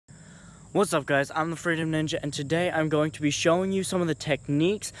What's up guys, I'm the Freedom Ninja, and today I'm going to be showing you some of the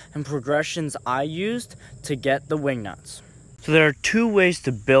techniques and progressions I used to get the wingnuts. So there are two ways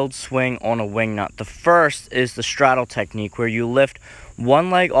to build swing on a wingnut. The first is the straddle technique, where you lift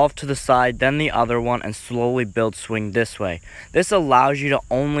one leg off to the side, then the other one, and slowly build swing this way. This allows you to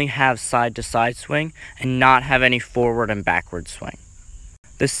only have side to side swing and not have any forward and backward swing.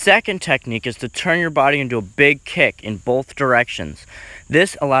 The second technique is to turn your body into a big kick in both directions.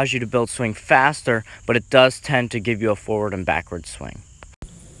 This allows you to build swing faster, but it does tend to give you a forward and backward swing.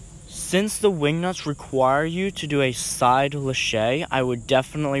 Since the wingnuts require you to do a side lache, I would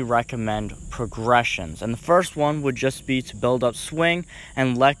definitely recommend progressions. And the first one would just be to build up swing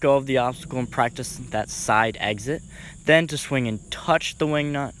and let go of the obstacle and practice that side exit. Then to swing and touch the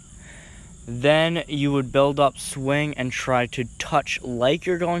wingnut. Then you would build up swing and try to touch like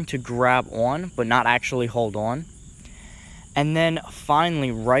you're going to grab on, but not actually hold on. And then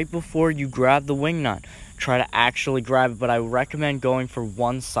finally, right before you grab the wingnut, try to actually grab it, but I recommend going for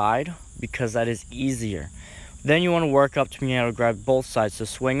one side because that is easier. Then you want to work up to being able to grab both sides. So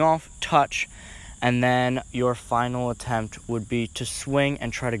swing off, touch, and then your final attempt would be to swing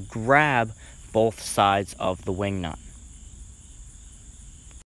and try to grab both sides of the wingnut.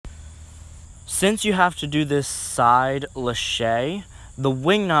 Since you have to do this side lache, the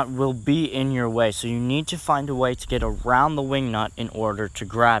wingnut will be in your way, so you need to find a way to get around the wingnut in order to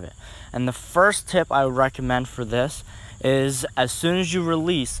grab it. And the first tip I would recommend for this is, as soon as you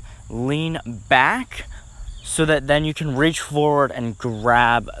release, lean back so that then you can reach forward and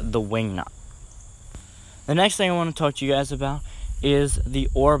grab the wingnut. The next thing I want to talk to you guys about is the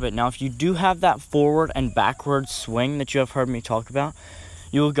orbit. Now, if you do have that forward and backward swing that you have heard me talk about,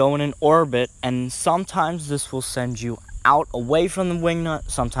 you will go in an orbit, and sometimes this will send you out away from the wingnut,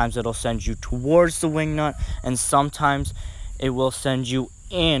 sometimes it'll send you towards the wingnut, and sometimes it will send you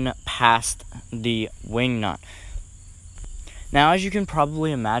in past the wingnut. Now, as you can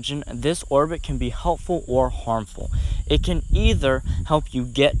probably imagine, this orbit can be helpful or harmful. It can either help you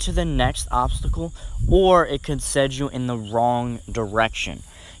get to the next obstacle, or it could send you in the wrong direction.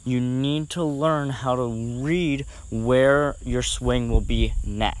 You need to learn how to read where your swing will be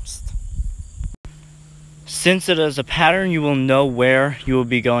next. Since it is a pattern, you will know where you will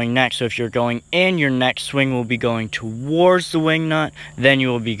be going next. So if you're going in, your next swing will be going towards the wingnut, then you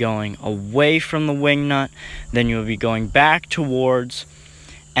will be going away from the wingnut, then you will be going back towards,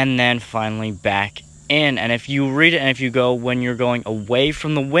 and then finally back in. And if you read it, and if you go when you're going away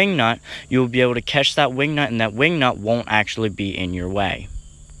from the wingnut, you'll be able to catch that wingnut, and that wingnut won't actually be in your way.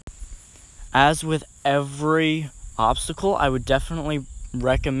 As with every obstacle, I would definitely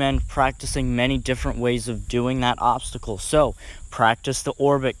recommend practicing many different ways of doing that obstacle. So practice the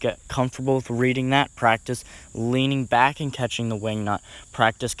orbit, get comfortable with reading that, practice leaning back and catching the wingnut,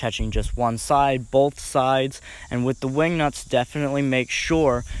 practice catching just one side, both sides, and with the wingnuts, definitely make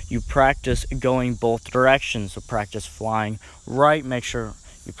sure you practice going both directions. So practice flying right, make sure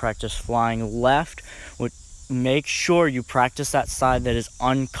you practice flying left, make sure you practice that side that is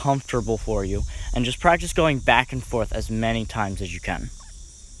uncomfortable for you, and just practice going back and forth as many times as you can.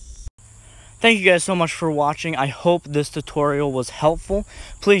 Thank you guys so much for watching. I hope this tutorial was helpful.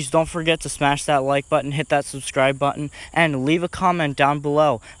 Please don't forget to smash that like button, hit that subscribe button, and leave a comment down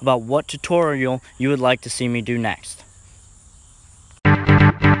below about what tutorial you would like to see me do next.